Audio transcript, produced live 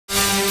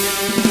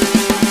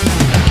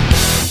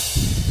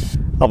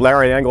I'm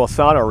Larry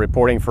Anglisano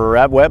reporting for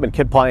AVweb and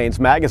Kitplanes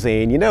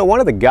magazine. You know, one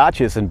of the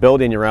gotchas in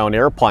building your own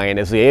airplane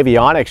is the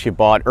avionics you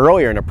bought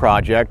earlier in the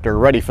project or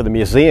ready for the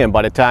museum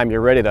by the time you're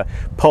ready to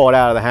pull it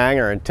out of the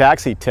hangar and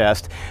taxi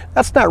test.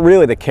 That's not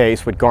really the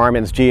case with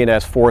Garmin's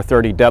GNS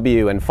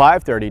 430W and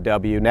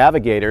 530W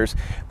Navigators,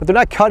 but they're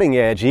not cutting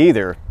edge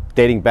either,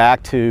 dating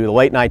back to the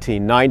late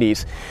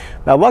 1990s.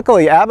 Now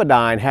luckily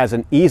Avidyne has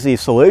an easy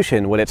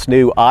solution with its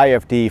new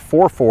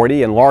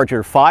IFD440 and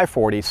larger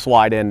 540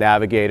 slide-in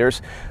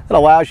navigators that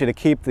allows you to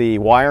keep the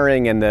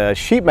wiring and the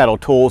sheet metal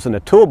tools in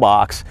the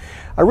toolbox.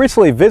 I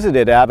recently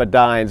visited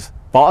Avidyne's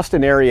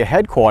Boston area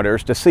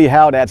headquarters to see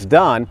how that's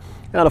done.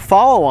 Now, in a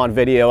follow-on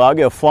video, I'll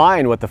go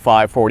flying with the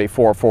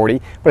 540-440,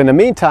 but in the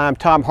meantime,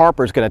 Tom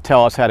Harper is going to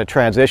tell us how to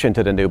transition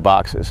to the new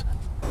boxes.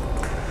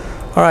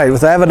 All right,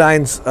 with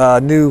Avidyne's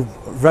new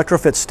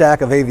retrofit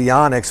stack of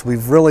avionics,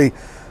 we've really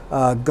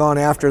gone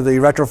after the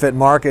retrofit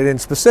market, and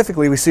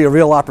specifically we see a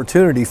real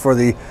opportunity for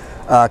the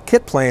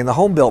kit plane, the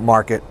home-built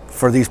market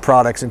for these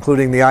products,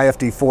 including the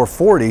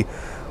IFD440,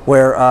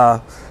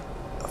 where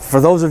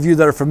for those of you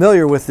that are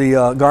familiar with the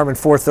Garmin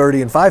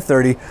 430 and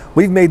 530,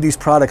 we've made these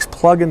products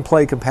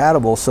plug-and-play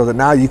compatible so that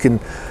now you can,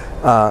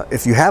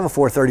 if you have a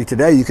 430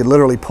 today, you can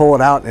literally pull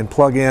it out and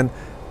plug in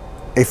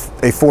a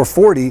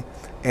 440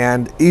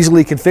 and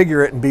easily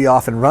configure it and be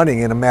off and running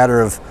in a matter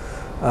of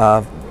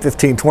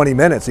 15-20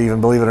 minutes even,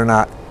 believe it or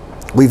not.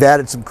 We've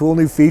added some cool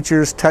new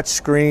features, touch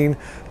screen.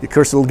 Of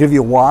course, it'll give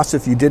you WAS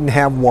if you didn't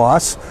have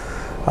WAS.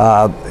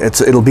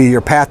 It'll be your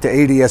path to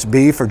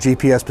ADS-B for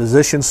GPS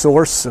position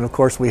source, and of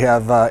course we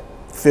have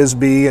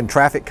FISB and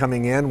traffic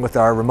coming in with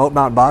our remote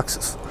mount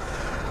boxes.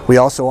 We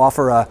also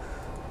offer a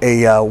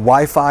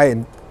Wi-Fi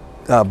and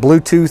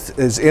Bluetooth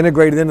is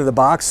integrated into the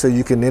box, so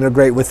you can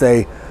integrate with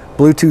a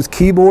Bluetooth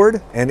keyboard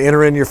and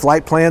enter in your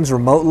flight plans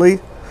remotely.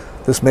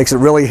 This makes it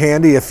really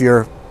handy if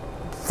your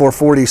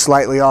 440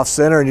 slightly off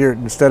center and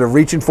instead of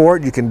reaching for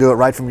it, you can do it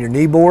right from your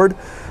knee board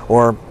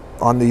or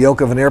on the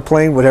yoke of an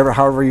airplane,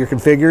 however you're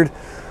configured.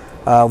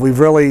 We've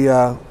really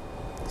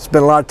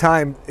spent a lot of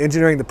time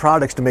engineering the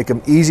products to make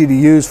them easy to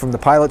use from the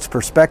pilot's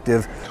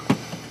perspective.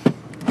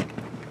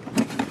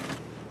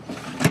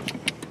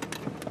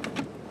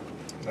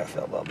 That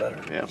felt a lot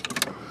better. Yeah.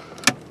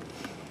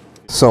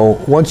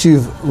 So once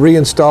you've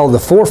reinstalled the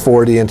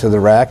 440 into the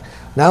rack,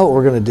 now what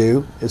we're going to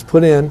do is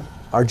put in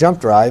our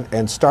jump drive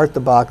and start the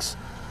box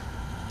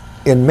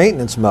in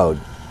maintenance mode.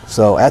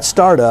 So at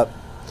startup,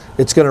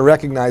 it's going to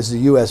recognize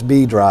the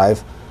USB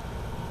drive,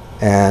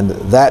 and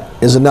that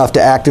is enough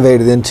to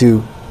activate it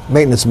into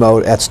maintenance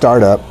mode at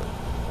startup.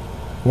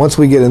 Once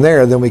we get in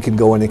there, then we can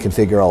go in and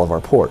configure all of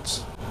our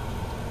ports.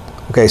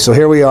 Okay, so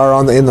here we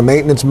are in the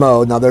maintenance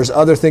mode. Now there's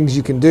other things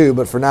you can do,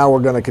 but for now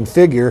we're going to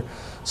configure.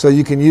 So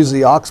you can use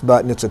the aux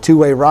button. It's a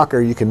two-way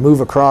rocker. You can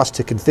move across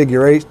to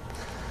configuration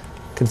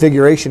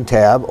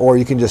tab, or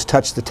you can just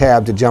touch the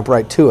tab to jump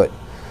right to it.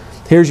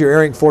 Here's your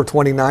AirInc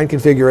 429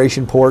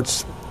 configuration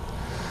ports.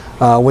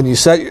 When you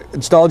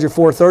installed your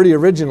 430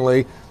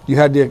 originally, you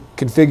had to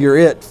configure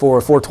it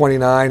for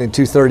 429 and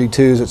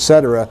 232s,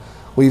 etc.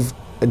 We've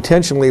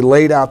intentionally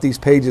laid out these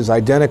pages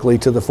identically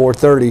to the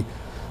 430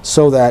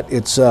 so that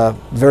it's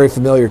very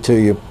familiar to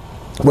you.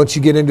 Once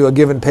you get into a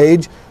given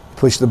page,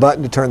 push the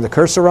button to turn the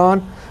cursor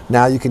on.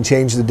 Now you can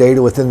change the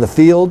data within the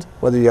field,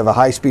 whether you have a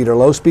high-speed or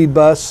low-speed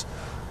bus.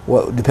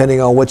 Well,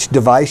 depending on which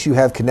device you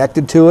have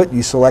connected to it,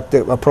 you select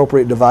the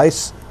appropriate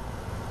device.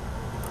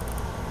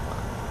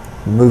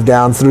 Move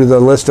down through the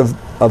list of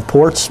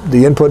ports,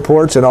 the input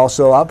ports and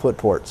also output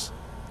ports.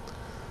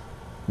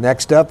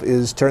 Next up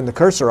is turn the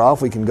cursor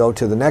off. We can go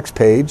to the next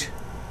page.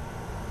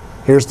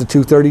 Here's the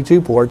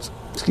 232 ports.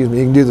 Excuse me,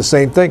 you can do the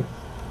same thing.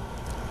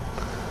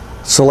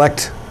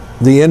 Select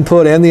the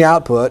input and the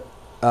output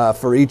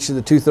for each of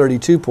the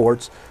 232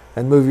 ports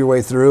and move your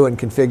way through and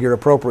configure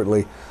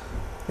appropriately.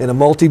 In a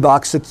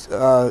multi-box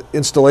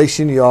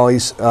installation, you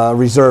always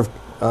reserve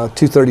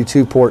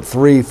 232 port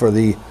 3 for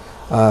the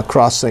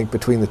cross-sync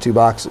between the two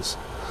boxes.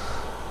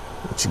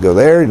 Once you go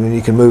there, and then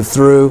you can move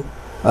through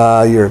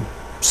your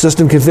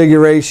system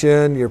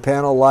configuration, your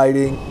panel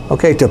lighting.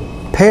 Okay, to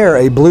pair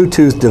a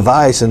Bluetooth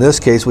device, in this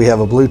case we have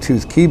a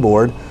Bluetooth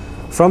keyboard,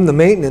 from the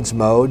maintenance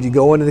mode, you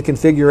go into the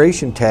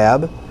configuration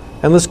tab,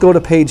 and let's go to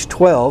page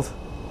 12,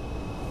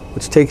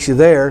 which takes you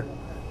there.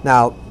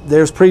 Now,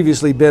 there's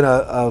previously been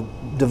a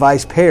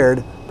device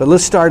paired, but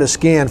let's start a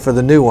scan for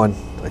the new one.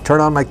 I turn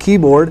on my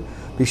keyboard.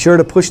 Be sure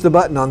to push the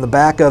button on the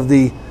back of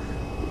the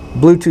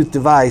Bluetooth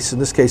device, in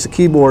this case a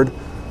keyboard,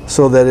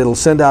 so that it'll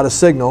send out a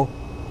signal.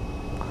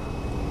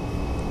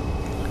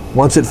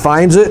 Once it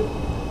finds it,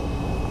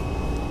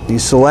 you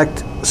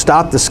select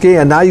stop the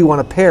scan. Now you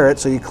want to pair it,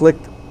 so you click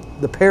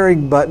the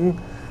pairing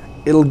button.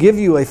 It'll give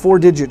you a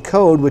 4-digit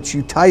code which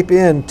you type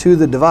in to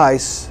the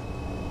device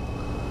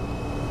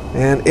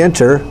and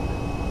enter,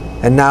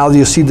 and now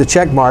you'll see the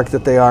check mark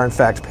that they are in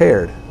fact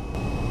paired.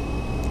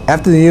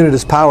 After the unit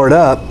is powered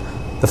up,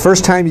 the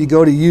first time you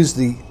go to use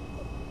the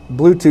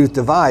Bluetooth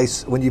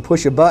device, when you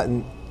push a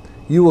button,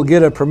 you will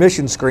get a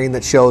permission screen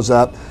that shows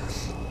up.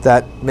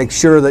 that makes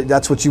sure that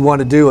that's what you want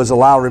to do, is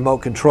allow remote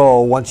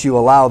control. Once you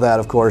allow that,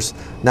 of course,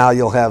 now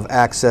you'll have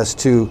access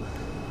to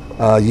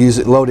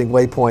loading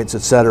waypoints,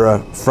 etc.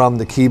 from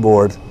the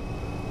keyboard.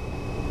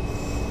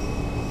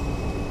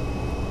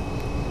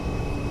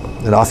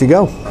 And off you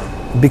go.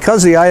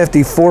 Because the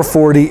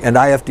IFD440 and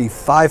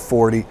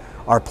IFD540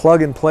 are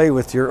plug and play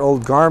with your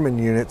old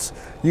Garmin units,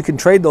 you can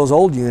trade those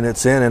old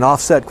units in and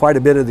offset quite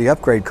a bit of the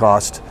upgrade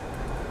cost.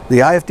 The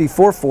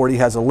IFD440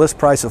 has a list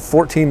price of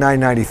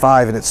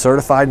 $14,995 and it's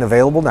certified and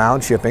available now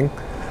and shipping.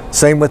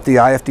 Same with the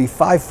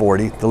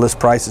IFD540. The list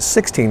price is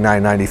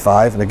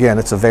 $16,995 and again,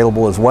 it's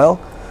available as well.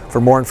 For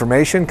more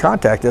information,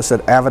 contact us at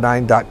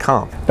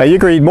avidyne.com. Now you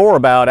can read more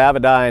about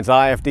Avidyne's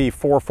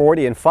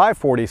IFD440 and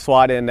 540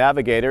 slide-in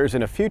navigators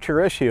in a future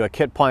issue of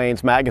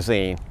Kitplanes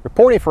magazine.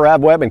 Reporting for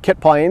AVweb and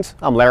Kitplanes,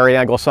 I'm Larry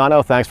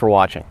Anglisano. Thanks for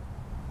watching.